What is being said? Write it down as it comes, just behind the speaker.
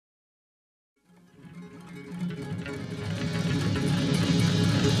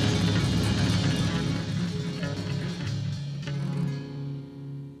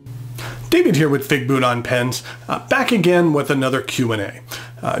David here with Figboot on Pens, back again with another Q&A.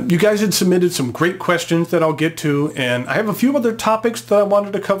 You guys had submitted some great questions that I'll get to, and I have a few other topics that I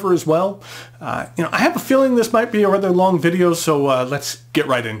wanted to cover as well. I have a feeling this might be a rather long video, so let's get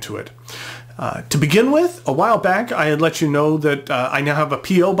right into it. To begin with, a while back I had let you know that I now have a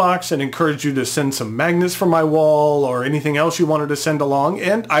P.O. box and encouraged you to send some magnets for my wall or anything else you wanted to send along,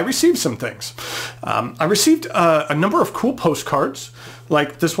 and I received some things. I received a number of cool postcards.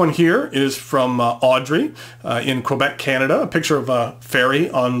 Like this one here is from Audrey in Quebec, Canada, a picture of a ferry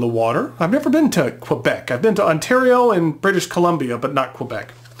on the water. I've never been to Quebec. I've been to Ontario and British Columbia, but not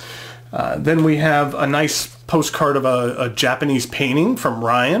Quebec. Then we have a nice postcard of a Japanese painting from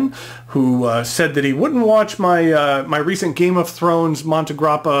Ryan, who said that he wouldn't watch my my recent Game of Thrones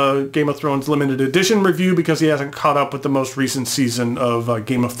Montegrappa Game of Thrones limited edition review because he hasn't caught up with the most recent season of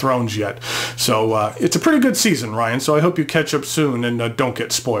Game of Thrones yet. So it's a pretty good season, Ryan, so I hope you catch up soon and don't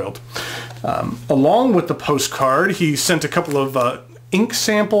get spoiled. Along with the postcard, he sent a couple of ink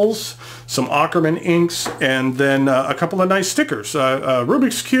samples, some Ackerman inks, and then a couple of nice stickers, a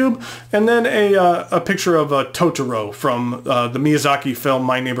Rubik's Cube, and then a picture of Totoro from the Miyazaki film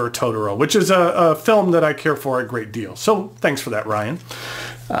My Neighbor Totoro, which is a film that I care for a great deal. So thanks for that, Ryan.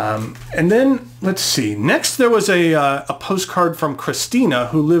 And then, let's see, next there was a postcard from Christina,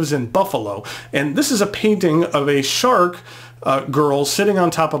 who lives in Buffalo, and this is a painting of a shark girl sitting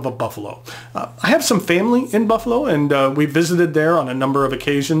on top of a buffalo. I have some family in Buffalo, and we visited there on a number of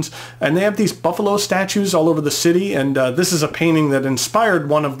occasions, and they have these buffalo statues all over the city, and this is a painting that inspired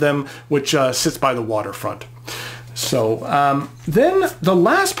one of them, which sits by the waterfront. So then the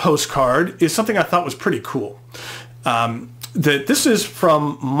last postcard is something I thought was pretty cool. This is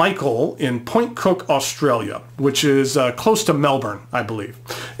from Michael in Point Cook, Australia, which is close to Melbourne, I believe.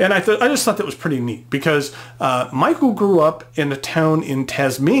 And I just thought that was pretty neat because Michael grew up in a town in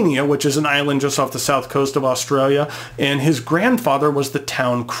Tasmania, which is an island just off the south coast of Australia, and his grandfather was the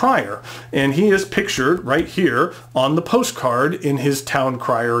town crier. And he is pictured right here on the postcard in his town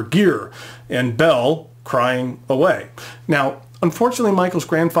crier gear, and Belle crying away. Now, unfortunately, Michael's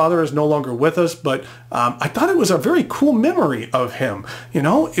grandfather is no longer with us, but I thought it was a very cool memory of him. You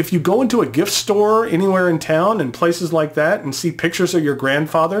know, if you go into a gift store anywhere in town and places like that and see pictures of your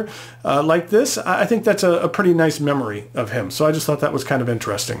grandfather like this, I think that's a pretty nice memory of him. So I just thought that was kind of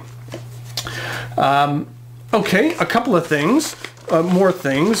interesting. Okay, a couple of things, more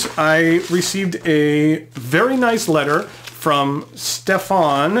things. I received a very nice letter from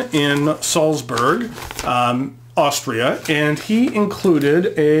Stefan in Salzburg, Austria, and he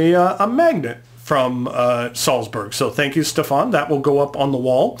included a magnet from Salzburg. So thank you, Stefan. That will go up on the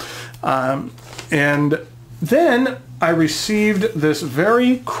wall. And then I received this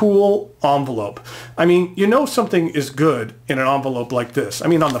very cool envelope. I mean, you know something is good in an envelope like this. I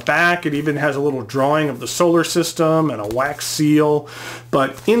mean, on the back, it even has a little drawing of the solar system and a wax seal.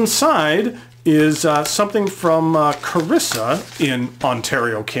 But inside is something from Carissa in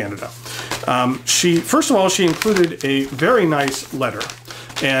Ontario, Canada. First of all, she included a very nice letter,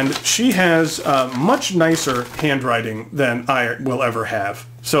 and she has much nicer handwriting than I will ever have.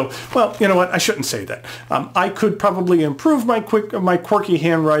 So, well, you know what? I shouldn't say that. I could probably improve my quirky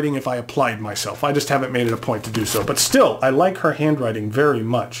handwriting if I applied myself. I just haven't made it a point to do so. But still, I like her handwriting very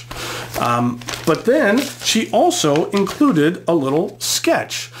much. But then she also included a little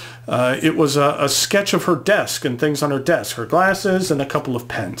sketch. It was a sketch of her desk and things on her desk, her glasses and a couple of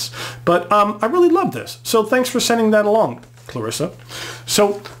pens. But I really love this. So thanks for sending that along, Clarissa.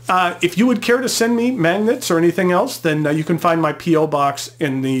 So if you would care to send me magnets or anything else, then you can find my P.O. box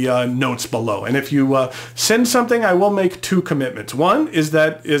in the notes below. And if you send something, I will make two commitments. One is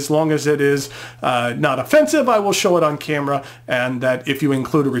that as long as it is not offensive, I will show it on camera, and that if you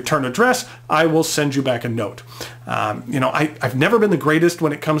include a return address, I will send you back a note. I've never been the greatest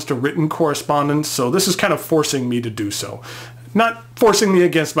when it comes to written correspondence, so this is kind of forcing me to do so. Not forcing me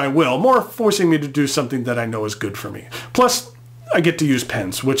against my will, more forcing me to do something that I know is good for me. Plus, I get to use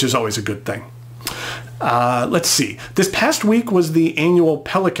pens, which is always a good thing. Let's see. This past week was the annual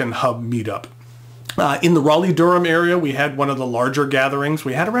Pelikan Hub meetup. In the Raleigh-Durham area, we had one of the larger gatherings.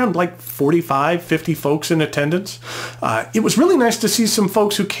 We had around like 45, 50 folks in attendance. It was really nice to see some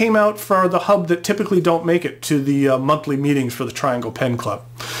folks who came out for the hub that typically don't make it to the monthly meetings for the Triangle Pen Club.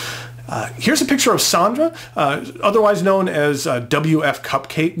 Here's a picture of Sandra, otherwise known as WF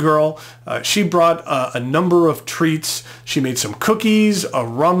Cupcake Girl. She brought a number of treats. She made some cookies, a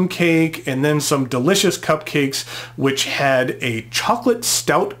rum cake, and then some delicious cupcakes, which had a chocolate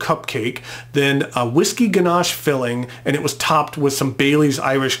stout cupcake, then a whiskey ganache filling, and it was topped with some Bailey's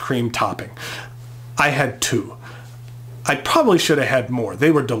Irish cream topping. I had two. I probably should have had more.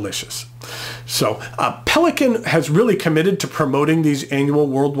 They were delicious. So Pelikan has really committed to promoting these annual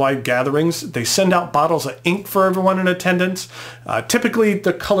worldwide gatherings. They send out bottles of ink for everyone in attendance, typically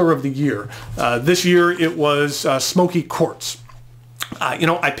the color of the year. This year it was smoky quartz.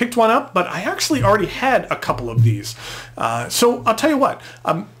 I picked one up, but I actually already had a couple of these. So I'll tell you what,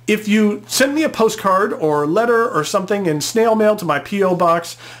 if you send me a postcard or letter or something in snail mail to my P.O.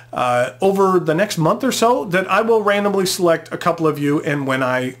 box over the next month or so, then I will randomly select a couple of you, and when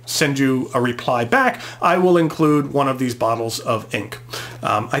I send you a reply back, I will include one of these bottles of ink.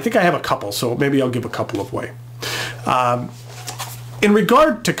 I think I have a couple, so maybe I'll give a couple away. In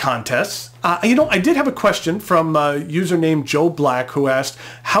regard to contests, I did have a question from username Joe Black, who asked,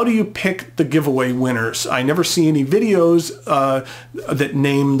 how do you pick the giveaway winners? I never see any videos that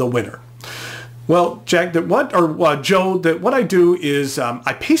name the winner. Well, Jack, Joe, what I do is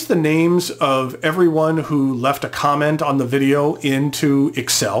I paste the names of everyone who left a comment on the video into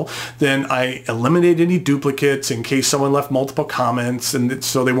Excel. Then I eliminate any duplicates in case someone left multiple comments, and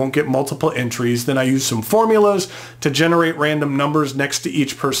so they won't get multiple entries. Then I use some formulas to generate random numbers next to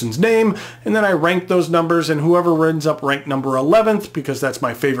each person's name, and then I rank those numbers, and whoever ends up ranked number 11th, because that's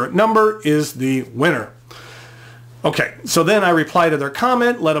my favorite number, is the winner. Okay, so then I reply to their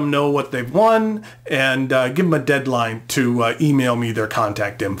comment, let them know what they've won, and give them a deadline to email me their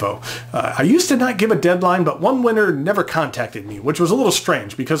contact info. I used to not give a deadline, but one winner never contacted me, which was a little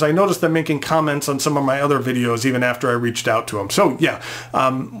strange because I noticed them making comments on some of my other videos even after I reached out to them. So yeah,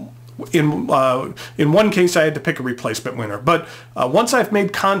 in one case I had to pick a replacement winner, but once I've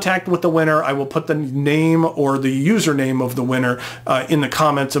made contact with the winner, I will put the name or the username of the winner in the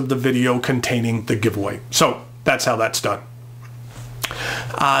comments of the video containing the giveaway. So that's how that's done.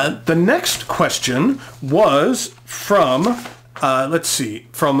 The next question was from,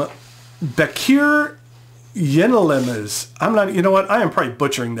 from Bekir Yenilemez. I am probably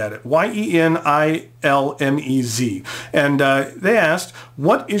butchering that. Y-E-N-I-L-M-E-Z. And they asked,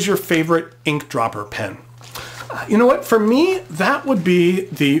 what is your favorite ink dropper pen? You know what? For me, that would be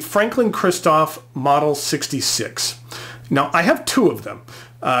the Franklin Christoph Model 66. Now, I have two of them.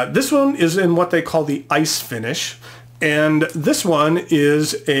 This one is in what they call the ice finish, and this one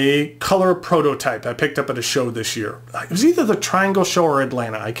is a color prototype I picked up at a show this year. It was either the Triangle Show or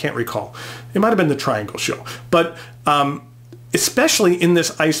Atlanta, I can't recall. It might have been the Triangle Show. But especially in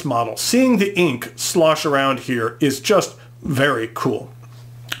this ice model, seeing the ink slosh around here is just very cool.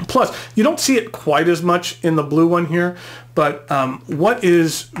 Plus, you don't see it quite as much in the blue one here, but what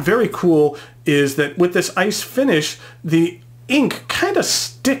is very cool is that with this ice finish, the ink kind of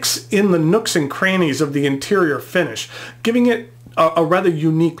sticks in the nooks and crannies of the interior finish, giving it a rather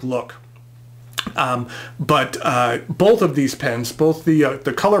unique look. But both of these pens, both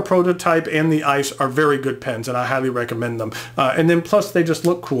the color prototype and the ice, are very good pens, and I highly recommend them. And then plus they just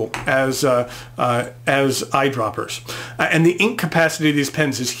look cool as eyedroppers. And the ink capacity of these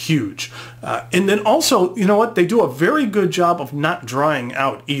pens is huge. And then also, you know what? They do a very good job of not drying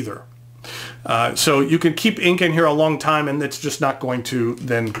out either. So you can keep ink in here a long time and it's just not going to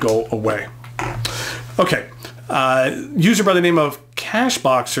then go away. Okay, user by the name of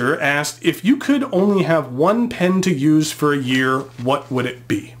Cashboxer asked, if you could only have one pen to use for a year, what would it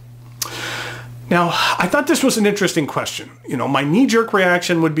be? Now, I thought this was an interesting question. My knee-jerk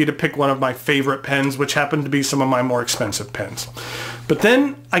reaction would be to pick one of my favorite pens, which happen to be some of my more expensive pens. But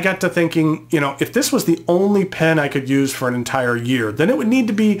then I got to thinking, if this was the only pen I could use for an entire year, then it would need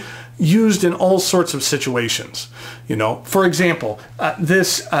to be used in all sorts of situations. For example,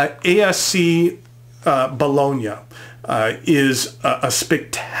 this ASC Bologna is a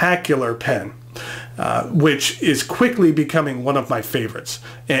spectacular pen. Which is quickly becoming one of my favorites.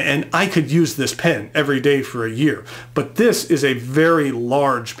 And I could use this pen every day for a year. But this is a very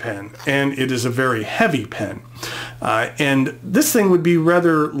large pen, and it is a very heavy pen. And this thing would be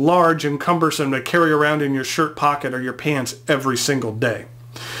rather large and cumbersome to carry around in your shirt pocket or your pants every single day.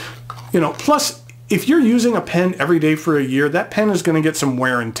 Plus, if you're using a pen every day for a year, that pen is going to get some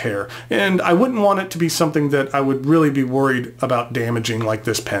wear and tear. And I wouldn't want it to be something that I would really be worried about damaging like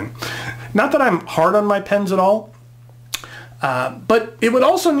this pen. Not that I'm hard on my pens at all, but it would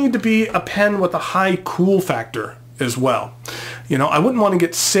also need to be a pen with a high cool factor as well. I wouldn't want to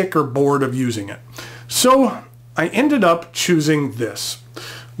get sick or bored of using it. So I ended up choosing this,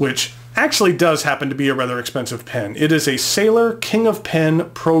 which actually does happen to be a rather expensive pen. It is a Sailor King of Pen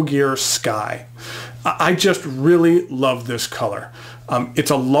Pro Gear Sky. I just really love this color.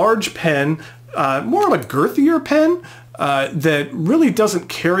 It's a large pen, more of a girthier pen that really doesn't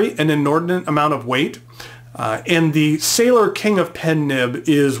carry an inordinate amount of weight. And the Sailor King of Pen nib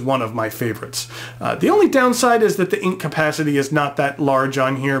is one of my favorites. The only downside is that the ink capacity is not that large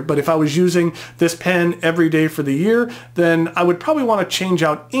on here, but if I was using this pen every day for the year, then I would probably want to change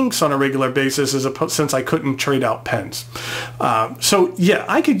out inks on a regular basis since I couldn't trade out pens. So yeah,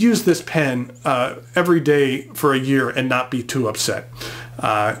 I could use this pen every day for a year and not be too upset.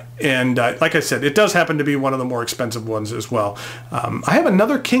 Like I said, it does happen to be one of the more expensive ones as well. I have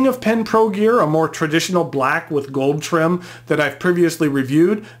another King of Pen Pro Gear, a more traditional black with gold trim that I've previously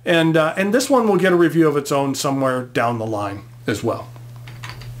reviewed, and this one will get a review of its own somewhere down the line as well.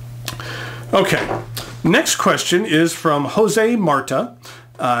 Okay, next question is from Jose Marta.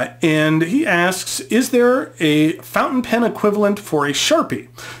 And he asks, is there a fountain pen equivalent for a Sharpie?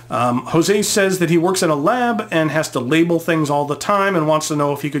 Jose says that he works in a lab and has to label things all the time and wants to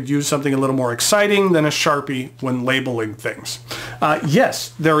know if he could use something a little more exciting than a Sharpie when labeling things. Yes,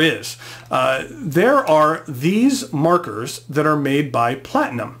 there is. There are these markers that are made by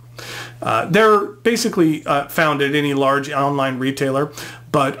Platinum. They're basically found at any large online retailer.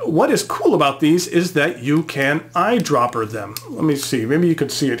 But what is cool about these is that you can eyedropper them. Let me see. Maybe you could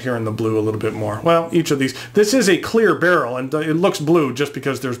see it here in the blue a little bit more. Well, each of these. This is a clear barrel, and it looks blue just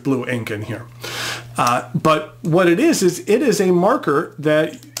because there's blue ink in here. But what it is it is a marker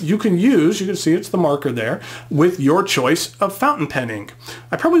that you can use. You can see it's the marker there with your choice of fountain pen ink.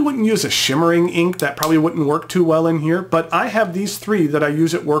 I probably wouldn't use a shimmering ink. That probably wouldn't work too well in here. But I have these three that I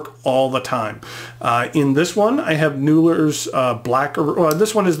use at work all the time. In this one, I have Noodler's black.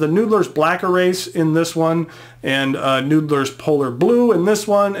 This one is the Noodler's Black Erase in this one, and Noodler's Polar Blue in this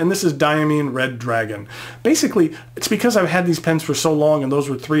one, and this is Diamine Red Dragon. Basically, it's because I've had these pens for so long, and those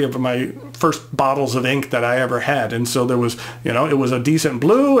were three of my first bottles of ink that I ever had, and so there was, you know, it was a decent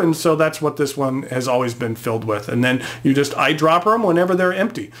blue, and so that's what this one has always been filled with. And then you just eyedropper them whenever they're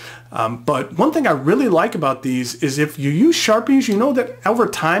empty. But one thing I really like about these is if you use Sharpies, you know that over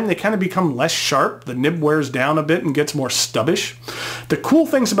time they kind of become less sharp. The nib wears down a bit and gets more stubbish. The cool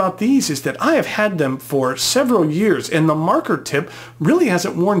things about these is that I have had them for several years, and the marker tip really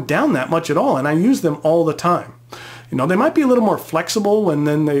hasn't worn down that much at all, and I use them all the time. You know, they might be a little more flexible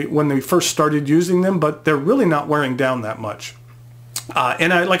when they first started using them, but they're really not wearing down that much.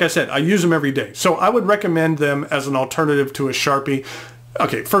 And like I said, I use them every day. So I would recommend them as an alternative to a Sharpie.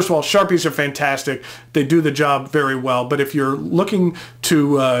 Okay, first of all, Sharpies are fantastic. They do the job very well. But if you're looking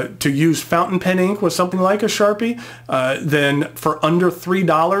to use fountain pen ink with something like a Sharpie, then for under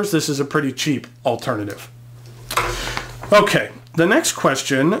 $3, this is a pretty cheap alternative. Okay, the next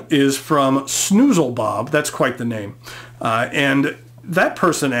question is from Snoozle Bob. That's quite the name. And that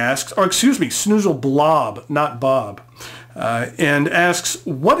person asks, or excuse me, Snoozle Blob, not Bob. And asks,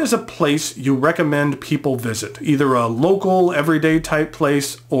 what is a place you recommend people visit? Either a local, everyday type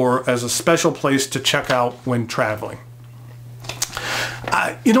place or as a special place to check out when traveling.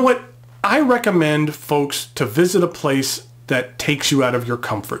 You know what? I recommend folks to visit a place that takes you out of your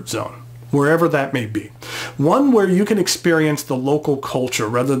comfort zone, wherever that may be. One where you can experience the local culture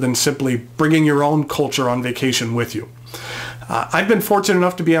rather than simply bringing your own culture on vacation with you. I've been fortunate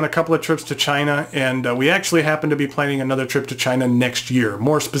enough to be on a couple of trips to China, and we actually happen to be planning another trip to China next year.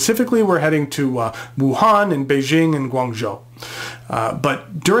 More specifically, we're heading to Wuhan and Beijing and Guangzhou.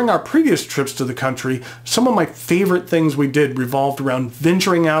 But during our previous trips to the country, some of my favorite things we did revolved around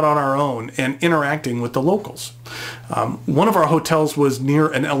venturing out on our own and interacting with the locals. One of our hotels was near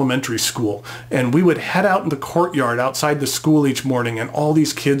an elementary school, and we would head out in the courtyard outside the school each morning, and all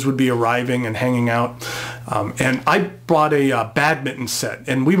these kids would be arriving and hanging out. And I brought a badminton set,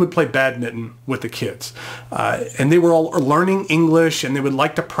 and we would play badminton with the kids. And they were all learning English, and they would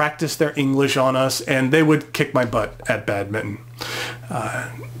like to practice their English on us, and they would kick my butt at badminton.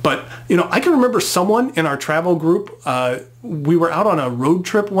 But, you know, I can remember someone in our travel group, we were out on a road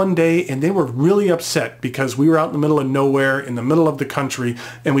trip one day, and they were really upset because we were out in the middle of nowhere, in the middle of the country,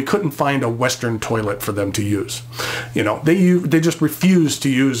 and we couldn't find a Western toilet for them to use. You know, they just refused to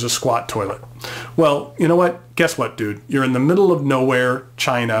use a squat toilet. Well, you know what? Guess what, dude? You're in the middle of nowhere,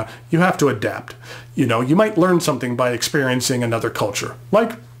 China. You have to adapt. You know, you might learn something by experiencing another culture,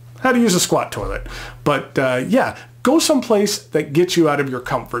 like how to use a squat toilet. But yeah, go someplace that gets you out of your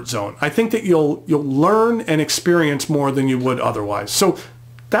comfort zone. I think that you'll learn and experience more than you would otherwise. So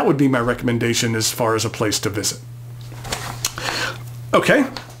that would be my recommendation as far as a place to visit. Okay,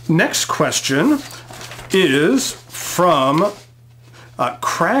 next question is from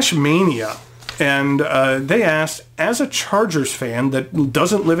Crash Mania. And they asked, as a Chargers fan that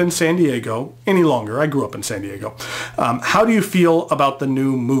doesn't live in San Diego any longer, I grew up in San Diego, how do you feel about the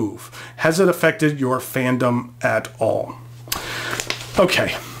new move? Has it affected your fandom at all?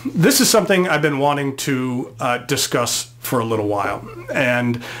 Okay, this is something I've been wanting to discuss for a little while,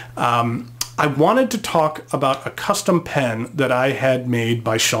 and I wanted to talk about a custom pen that I had made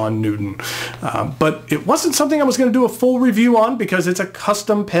by Sean Newton, but it wasn't something I was going to do a full review on because it's a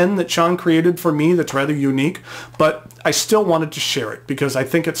custom pen that Sean created for me that's rather unique, but I still wanted to share it because I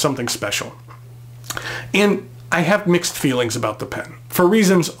think it's something special. And I have mixed feelings about the pen for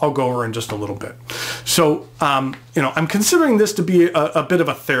reasons I'll go over in just a little bit. So, I'm considering this to be a bit of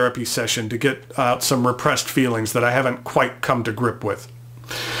a therapy session to get out some repressed feelings that I haven't quite come to grip with.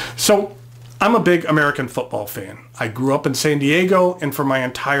 So, I'm a big American football fan. I grew up in San Diego, and for my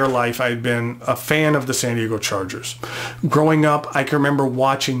entire life, I'd been a fan of the San Diego Chargers. Growing up, I can remember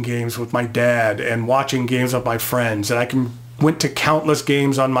watching games with my dad and watching games with my friends, and went to countless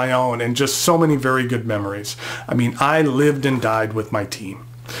games on my own, and just so many very good memories. I mean, I lived and died with my team.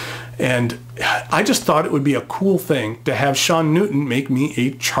 And I just thought it would be a cool thing to have Sean Newton make me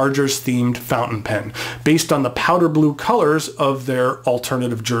a Chargers-themed fountain pen based on the powder blue colors of their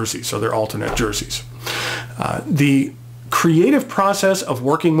alternative jerseys, or their alternate jerseys. The creative process of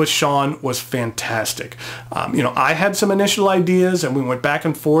working with Sean was fantastic. I had some initial ideas, and we went back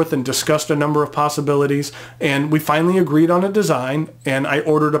and forth and discussed a number of possibilities, and we finally agreed on a design, and I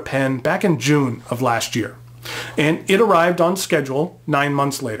ordered a pen back in June of last year. And it arrived on schedule 9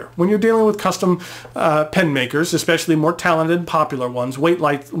 months later. When you're dealing with custom pen makers, especially more talented and popular ones,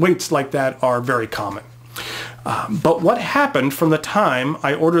 waits like that are very common. But what happened from the time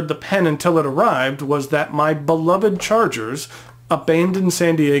I ordered the pen until it arrived was that my beloved Chargers abandoned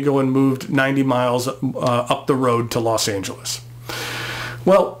San Diego and moved 90 miles up the road to Los Angeles.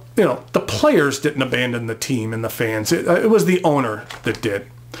 Well, the players didn't abandon the team and the fans. It was the owner that did.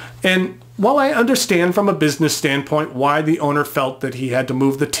 And while I understand from a business standpoint why the owner felt that he had to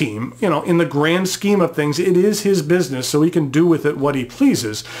move the team, in the grand scheme of things, it is his business, so he can do with it what he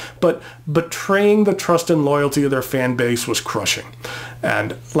pleases. But betraying the trust and loyalty of their fan base was crushing.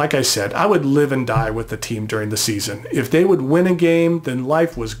 And like I said, I would live and die with the team during the season. If they would win a game, then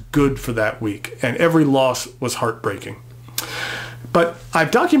life was good for that week, and every loss was heartbreaking. But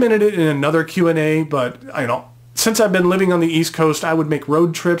I've documented it in another Q&A, but since I've been living on the East Coast, I would make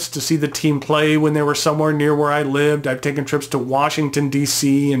road trips to see the team play when they were somewhere near where I lived. I've taken trips to Washington,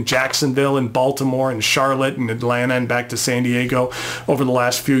 D.C., and Jacksonville, and Baltimore, and Charlotte, and Atlanta, and back to San Diego over the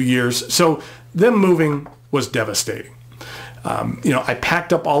last few years. So them moving was devastating. I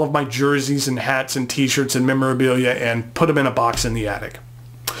packed up all of my jerseys and hats and T-shirts and memorabilia and put them in a box in the attic.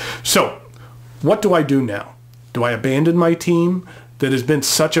 So what do I do now? Do I abandon my team that has been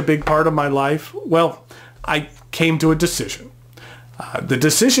such a big part of my life? Well, I came to a decision. The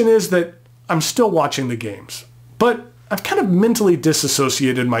decision is that I'm still watching the games, but I've kind of mentally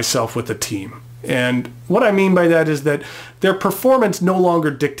disassociated myself with the team. And what I mean by that is that their performance no longer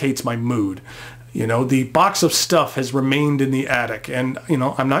dictates my mood. The box of stuff has remained in the attic, and,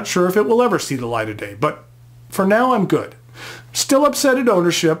 I'm not sure if it will ever see the light of day, but for now I'm good. Still upset at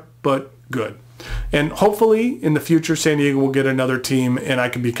ownership, but good. And hopefully in the future San Diego will get another team and I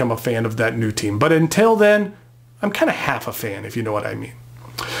can become a fan of that new team. But until then, I'm kind of half a fan, if you know what I mean.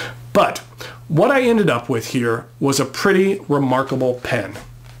 But what I ended up with here was a pretty remarkable pen.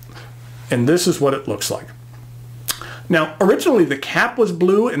 And this is what it looks like. Now, originally the cap was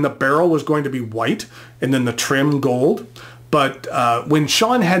blue and the barrel was going to be white and then the trim gold. But when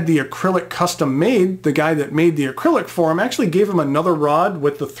Sean had the acrylic custom made, the guy that made the acrylic for him actually gave him another rod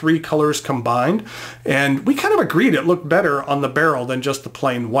with the three colors combined. And we kind of agreed it looked better on the barrel than just the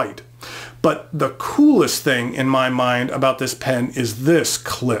plain white. But the coolest thing in my mind about this pen is this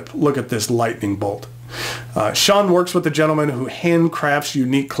clip. Look at this lightning bolt. Sean works with a gentleman who handcrafts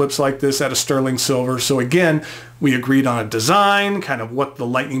unique clips like this out of sterling silver. So again, we agreed on a design, kind of what the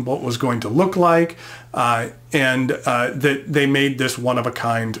lightning bolt was going to look like, and that they made this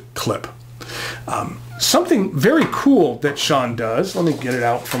one-of-a-kind clip. Something very cool that Sean does, let me get it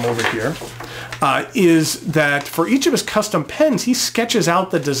out from over here, is that for each of his custom pens, he sketches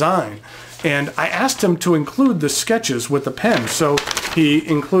out the design. And I asked him to include the sketches with the pen. So he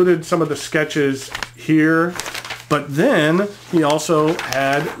included some of the sketches here, but then he also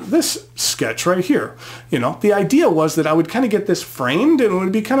had this sketch right here. The idea was that I would kind of get this framed and it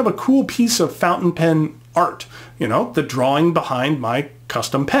would be kind of a cool piece of fountain pen art, the drawing behind my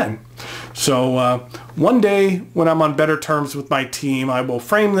custom pen. So one day when I'm on better terms with my team, I will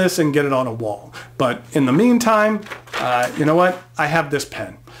frame this and get it on a wall. But in the meantime, you know what? I have this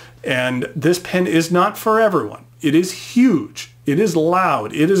pen. And this pen is not for everyone. It is huge. It is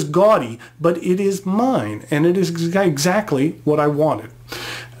loud. It is gaudy, but it is mine. And it is exactly what I wanted.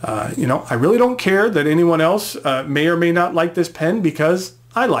 You know, I really don't care that anyone else may or may not like this pen because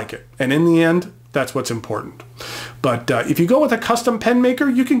I like it. And in the end, that's what's important. But if you go with a custom pen maker,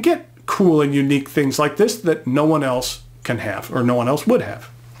 you can get cool and unique things like this that no one else can have or no one else would have.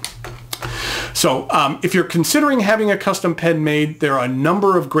 So if you're considering having a custom pen made, there are a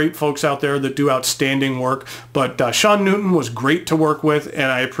number of great folks out there that do outstanding work, but Sean Newton was great to work with,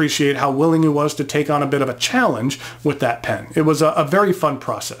 and I appreciate how willing he was to take on a bit of a challenge with that pen. It was a very fun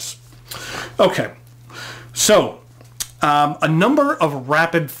process. Okay, so a number of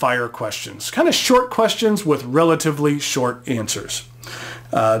rapid fire questions, kind of short questions with relatively short answers.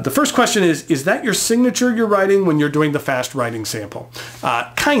 The first question is that your signature you're writing when you're doing the fast writing sample?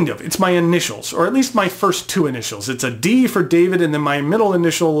 Kind of. It's my initials, or at least my first two initials. It's a D for David, and then my middle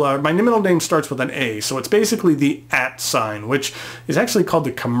initial, my middle name starts with an A. So it's basically the @ sign, which is actually called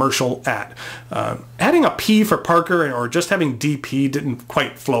the commercial @. Adding a P for Parker or just having DP didn't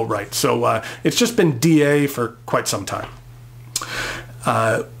quite flow right. So it's just been DA for quite some time.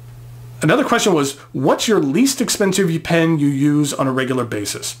 Another question was, what's your least expensive pen you use on a regular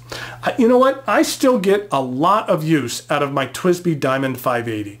basis? You know what? I still get a lot of use out of my TWSBI Diamond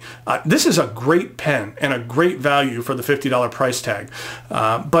 580. This is a great pen and a great value for the $50 price tag.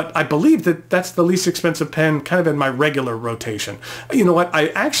 But I believe that that's the least expensive pen kind of in my regular rotation. You know what? I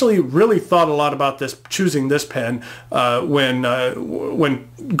actually really thought a lot about this, choosing this pen when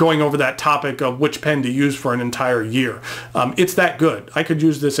going over that topic of which pen to use for an entire year. It's that good. I could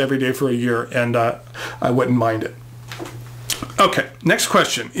use this every day for a year, and I wouldn't mind it. Okay, next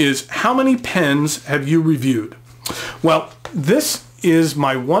question is, how many pens have you reviewed? Well, this is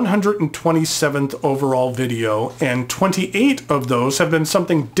my 127th overall video, and 28 of those have been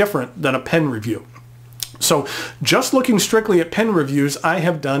something different than a pen review. So just looking strictly at pen reviews, I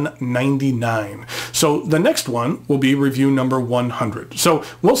have done 99. So the next one will be review number 100. So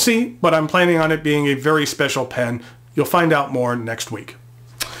we'll see, but I'm planning on it being a very special pen. You'll find out more next week.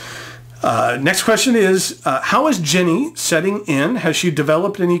 Next question is, how is Jenny setting in? Has she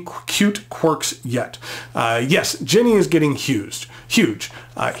developed any cute quirks yet? Yes, Jenny is getting huge.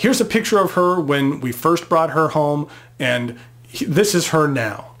 Here's a picture of her when we first brought her home, and this is her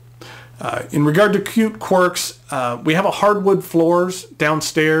now. In regard to cute quirks, we have a hardwood floors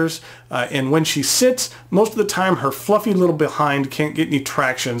downstairs, and when she sits, most of the time her fluffy little behind can't get any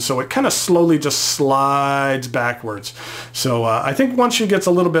traction, so it kind of slowly just slides backwards. So I think once she gets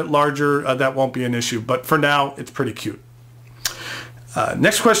a little bit larger, that won't be an issue, but for now, it's pretty cute.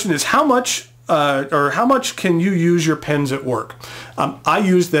 Next question is, how much can you use your pens at work? I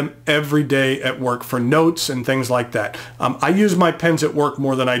use them every day at work for notes and things like that. I use my pens at work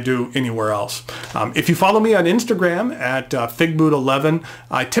more than I do anywhere else. If you follow me on Instagram at Figboot11,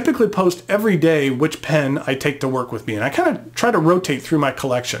 I typically post every day which pen I take to work with me, and I kind of try to rotate through my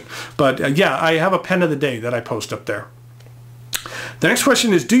collection. But yeah, I have a pen of the day that I post up there. The next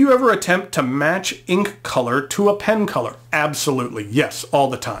question is, do you ever attempt to match ink color to a pen color? Absolutely, yes,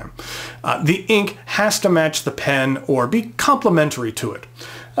 all the time. The ink has to match the pen or be complementary to it.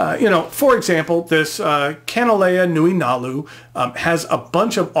 You know, for example, this Kanilea Nui Nalu has a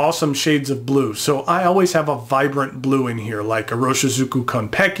bunch of awesome shades of blue, so I always have a vibrant blue in here, like a Roshizuku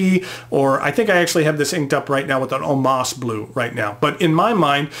Konpeki, or I think I actually have this inked up right now with an Omas blue right now. But in my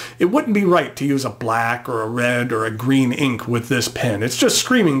mind, it wouldn't be right to use a black or a red or a green ink with this pen. It's just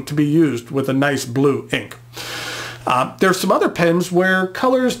screaming to be used with a nice blue ink. There's some other pens where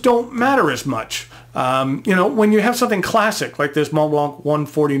colors don't matter as much. You know, when you have something classic like this Mont Blanc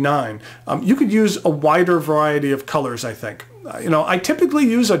 149, you could use a wider variety of colors, I think. You know, I typically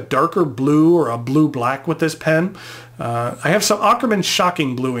use a darker blue or a blue-black with this pen. I have some Ackerman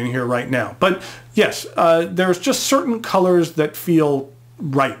Shocking Blue in here right now. But yes, there's just certain colors that feel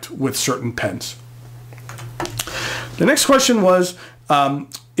right with certain pens. The next question was,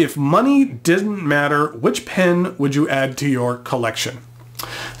 if money didn't matter, which pen would you add to your collection?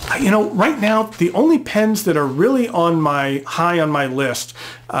 You know, right now, the only pens that are really high on my list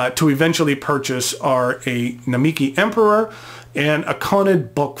to eventually purchase are a Namiki Emperor and a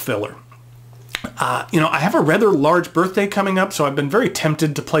Conid book filler. You know, I have a rather large birthday coming up, so I've been very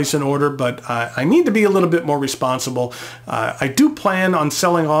tempted to place an order, but I need to be a little bit more responsible. I do plan on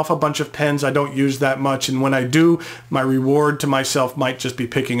selling off a bunch of pens I don't use that much, and when I do, my reward to myself might just be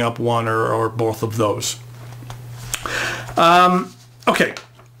picking up one or both of those. Okay,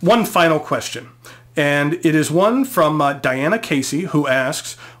 one final question, and it is one from Diana Casey, who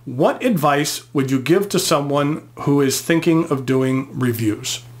asks, what advice would you give to someone who is thinking of doing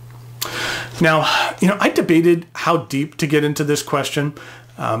reviews? Now, I debated how deep to get into this question.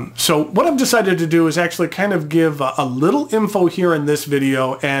 So what I've decided to do is actually kind of give a little info here in this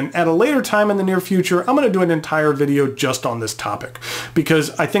video, and at a later time in the near future, I'm going to do an entire video just on this topic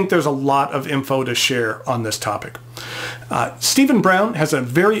because I think there's a lot of info to share on this topic. Stephen Brown has a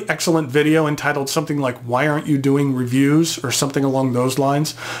very excellent video entitled something like "Why Aren't You Doing Reviews?" or something along those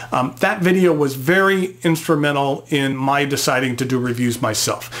lines. That video was very instrumental in my deciding to do reviews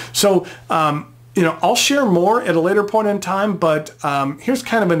myself. So I'll share more at a later point in time, but here's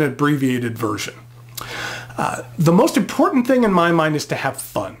kind of an abbreviated version. The most important thing in my mind is to have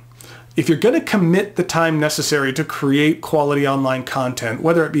fun. If you're going to commit the time necessary to create quality online content,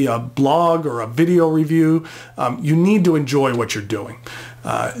 whether it be a blog or a video review, you need to enjoy what you're doing.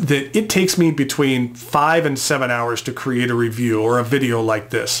 It takes me between 5 and 7 hours to create a review or a video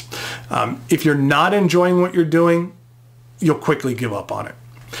like this. If you're not enjoying what you're doing, you'll quickly give up on it.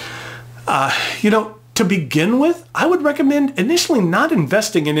 To begin with, I would recommend initially not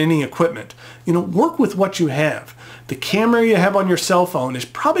investing in any equipment. Work with what you have. The camera you have on your cell phone is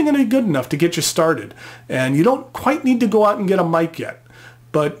probably going to be good enough to get you started, and you don't quite need to go out and get a mic yet.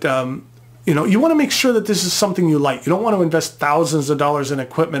 But you want to make sure that this is something you like. You don't want to invest thousands of dollars in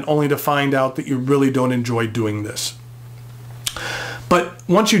equipment only to find out that you really don't enjoy doing this. But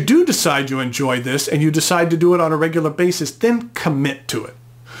once you do decide you enjoy this and you decide to do it on a regular basis, then commit to it.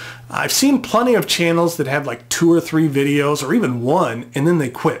 I've seen plenty of channels that have like 2 or 3 videos or even 1 and then they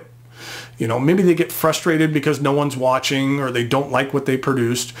quit. Maybe they get frustrated because no one's watching or they don't like what they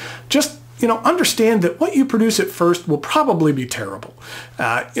produced. Just, understand that what you produce at first will probably be terrible.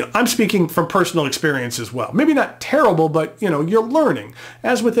 I'm speaking from personal experience as well. Maybe not terrible, but, you're learning.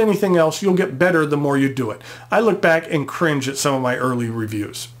 As with anything else, you'll get better the more you do it. I look back and cringe at some of my early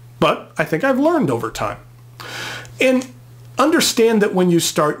reviews, but I think I've learned over time. And understand that when you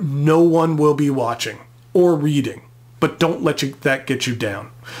start, no one will be watching or reading, but don't let that get you down.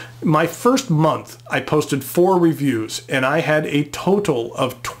 My first month, I posted 4 reviews, and I had a total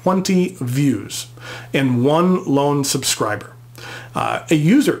of 20 views and 1 lone subscriber. A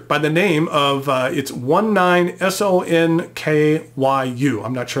user by the name of, it's 19SONKYU.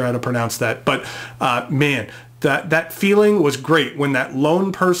 I'm not sure how to pronounce that, but man, that feeling was great when that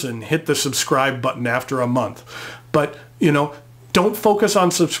lone person hit the subscribe button after a month. But don't focus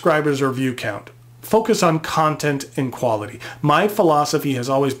on subscribers or view count. Focus on content and quality. My philosophy has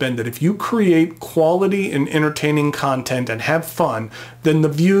always been that if you create quality and entertaining content and have fun, then the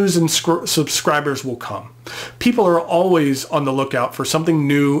views and subscribers will come. People are always on the lookout for something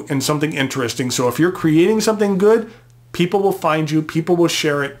new and something interesting. So if you're creating something good, people will find you, people will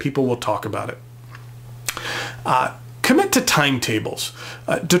share it, people will talk about it. Commit to timetables.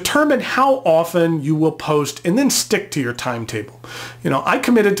 Determine how often you will post and then stick to your timetable. I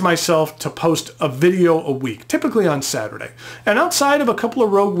committed to myself to post a video a week, typically on Saturday. And outside of a couple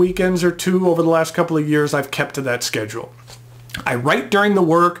of rogue weekends or 2 over the last couple of years, I've kept to that schedule. I write during the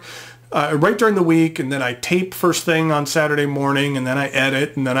week, and then I tape first thing on Saturday morning, and then I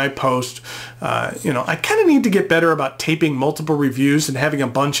edit, and then I post. I kind of need to get better about taping multiple reviews and having a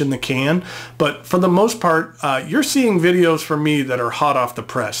bunch in the can, but for the most part, you're seeing videos from me that are hot off the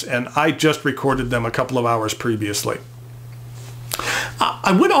press, and I just recorded them a couple of hours previously.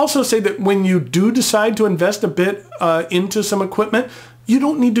 I would also say that when you do decide to invest a bit into some equipment, you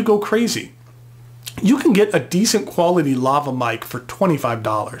don't need to go crazy. You can get a decent quality lava mic for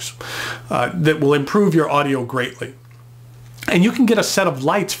 $25 that will improve your audio greatly. And you can get a set of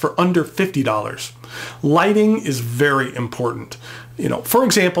lights for under $50. Lighting is very important. For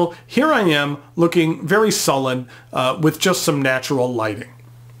example, here I am looking very sullen with just some natural lighting.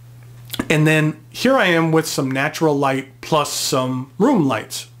 And then here I am with some natural light plus some room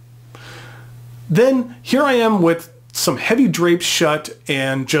lights. Then here I am with some heavy drapes shut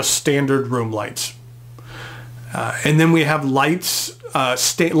and just standard room lights. And then we have lights,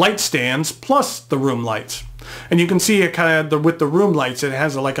 light stands plus the room lights. And you can see it kind of with the room lights, it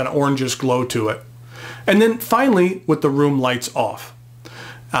has like an orangish glow to it. And then finally with the room lights off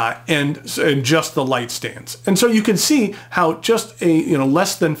and just the light stands. And so you can see how just a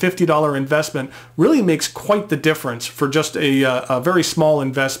less than $50 investment really makes quite the difference for just a very small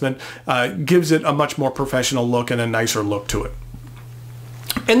investment, gives it a much more professional look and a nicer look to it.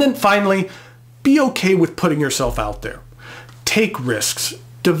 And then finally, be okay with putting yourself out there. Take risks.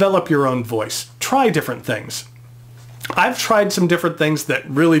 Develop your own voice. Try different things. I've tried some different things that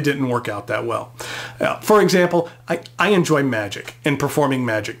really didn't work out that well. For example, I enjoy magic and performing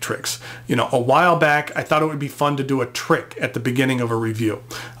magic tricks. A while back, I thought it would be fun to do a trick at the beginning of a review.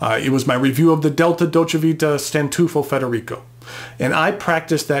 It was my review of the Delta Dolce Vita Stantufo Federico. And I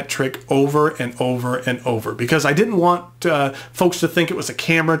practiced that trick over and over and over because I didn't want folks to think it was a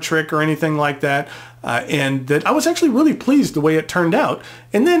camera trick or anything like that. And that I was actually really pleased the way it turned out.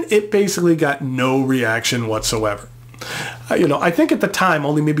 And then it basically got no reaction whatsoever. I think at the time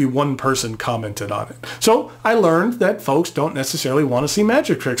only maybe one person commented on it. So I learned that folks don't necessarily want to see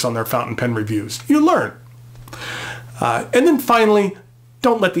magic tricks on their fountain pen reviews. You learn. And then finally,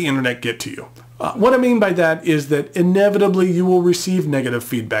 don't let the internet get to you. What I mean by that is that inevitably you will receive negative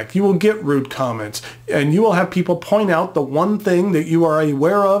feedback. You will get rude comments, and you will have people point out the one thing that you are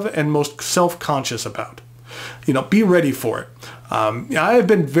aware of and most self-conscious about. Be ready for it. I have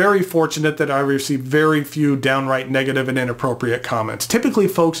been very fortunate that I received very few downright negative and inappropriate comments. Typically,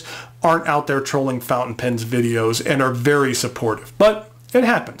 folks aren't out there trolling fountain pens videos and are very supportive, but it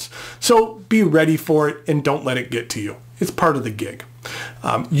happens. So be ready for it and don't let it get to you. It's part of the gig.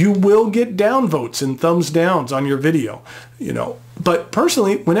 You will get downvotes and thumbs downs on your video, But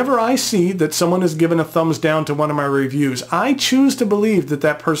personally, whenever I see that someone has given a thumbs down to one of my reviews, I choose to believe that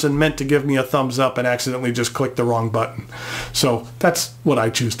that person meant to give me a thumbs up and accidentally just clicked the wrong button. So that's what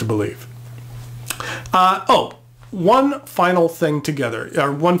I choose to believe. One final thing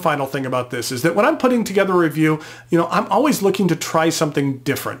about this is that when I'm putting together a review, I'm always looking to try something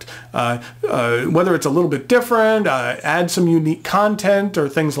different. Whether it's a little bit different, add some unique content or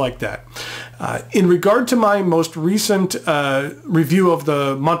things like that. In regard to my most recent review of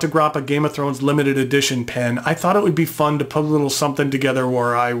the Montegrappa Game of Thrones limited edition pen, I thought it would be fun to put a little something together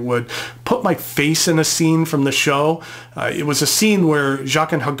where I would put my face in a scene from the show. It was a scene where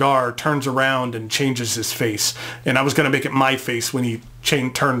Jaqen H'ghar turns around and changes his face, and I was going to make it my face when he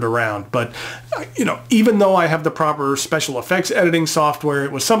turned around. But, even though I have the proper special effects editing software,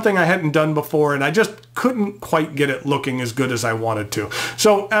 it was something I hadn't done before, and I just couldn't quite get it looking as good as I wanted to.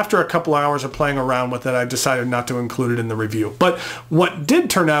 So after a couple hours of playing around with it, I decided not to include it in the review. But what did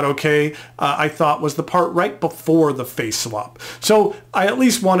turn out okay, I thought, was the part right before the face swap. So I at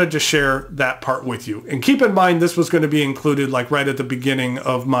least wanted to share that part with you. And keep in mind, this was going to be included like right at the beginning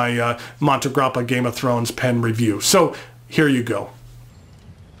of my Montegrappa Game of Thrones pen review. So here you go.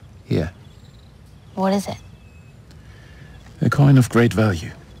 Here. What is it? A coin of great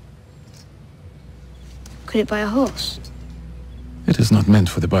value. Could it buy a horse? It is not meant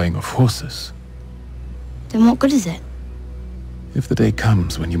for the buying of horses. Then what good is it? If the day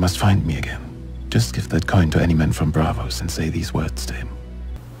comes when you must find me again, just give that coin to any man from Bravos and say these words to him.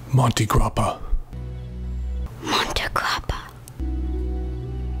 Montegrappa. Montegrappa.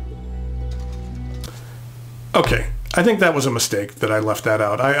 Okay, I think that was a mistake that I left that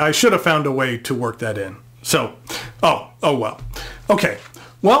out. I should have found a way to work that in. So, oh well. Okay,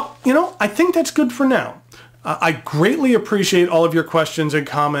 well, I think that's good for now. I greatly appreciate all of your questions and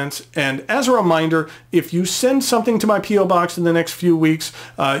comments, and as a reminder, if you send something to my P.O. Box in the next few weeks,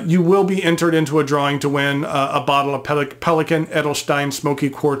 you will be entered into a drawing to win a bottle of Pelikan Edelstein Smoky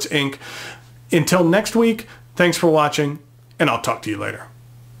Quartz ink. Until next week, thanks for watching, and I'll talk to you later.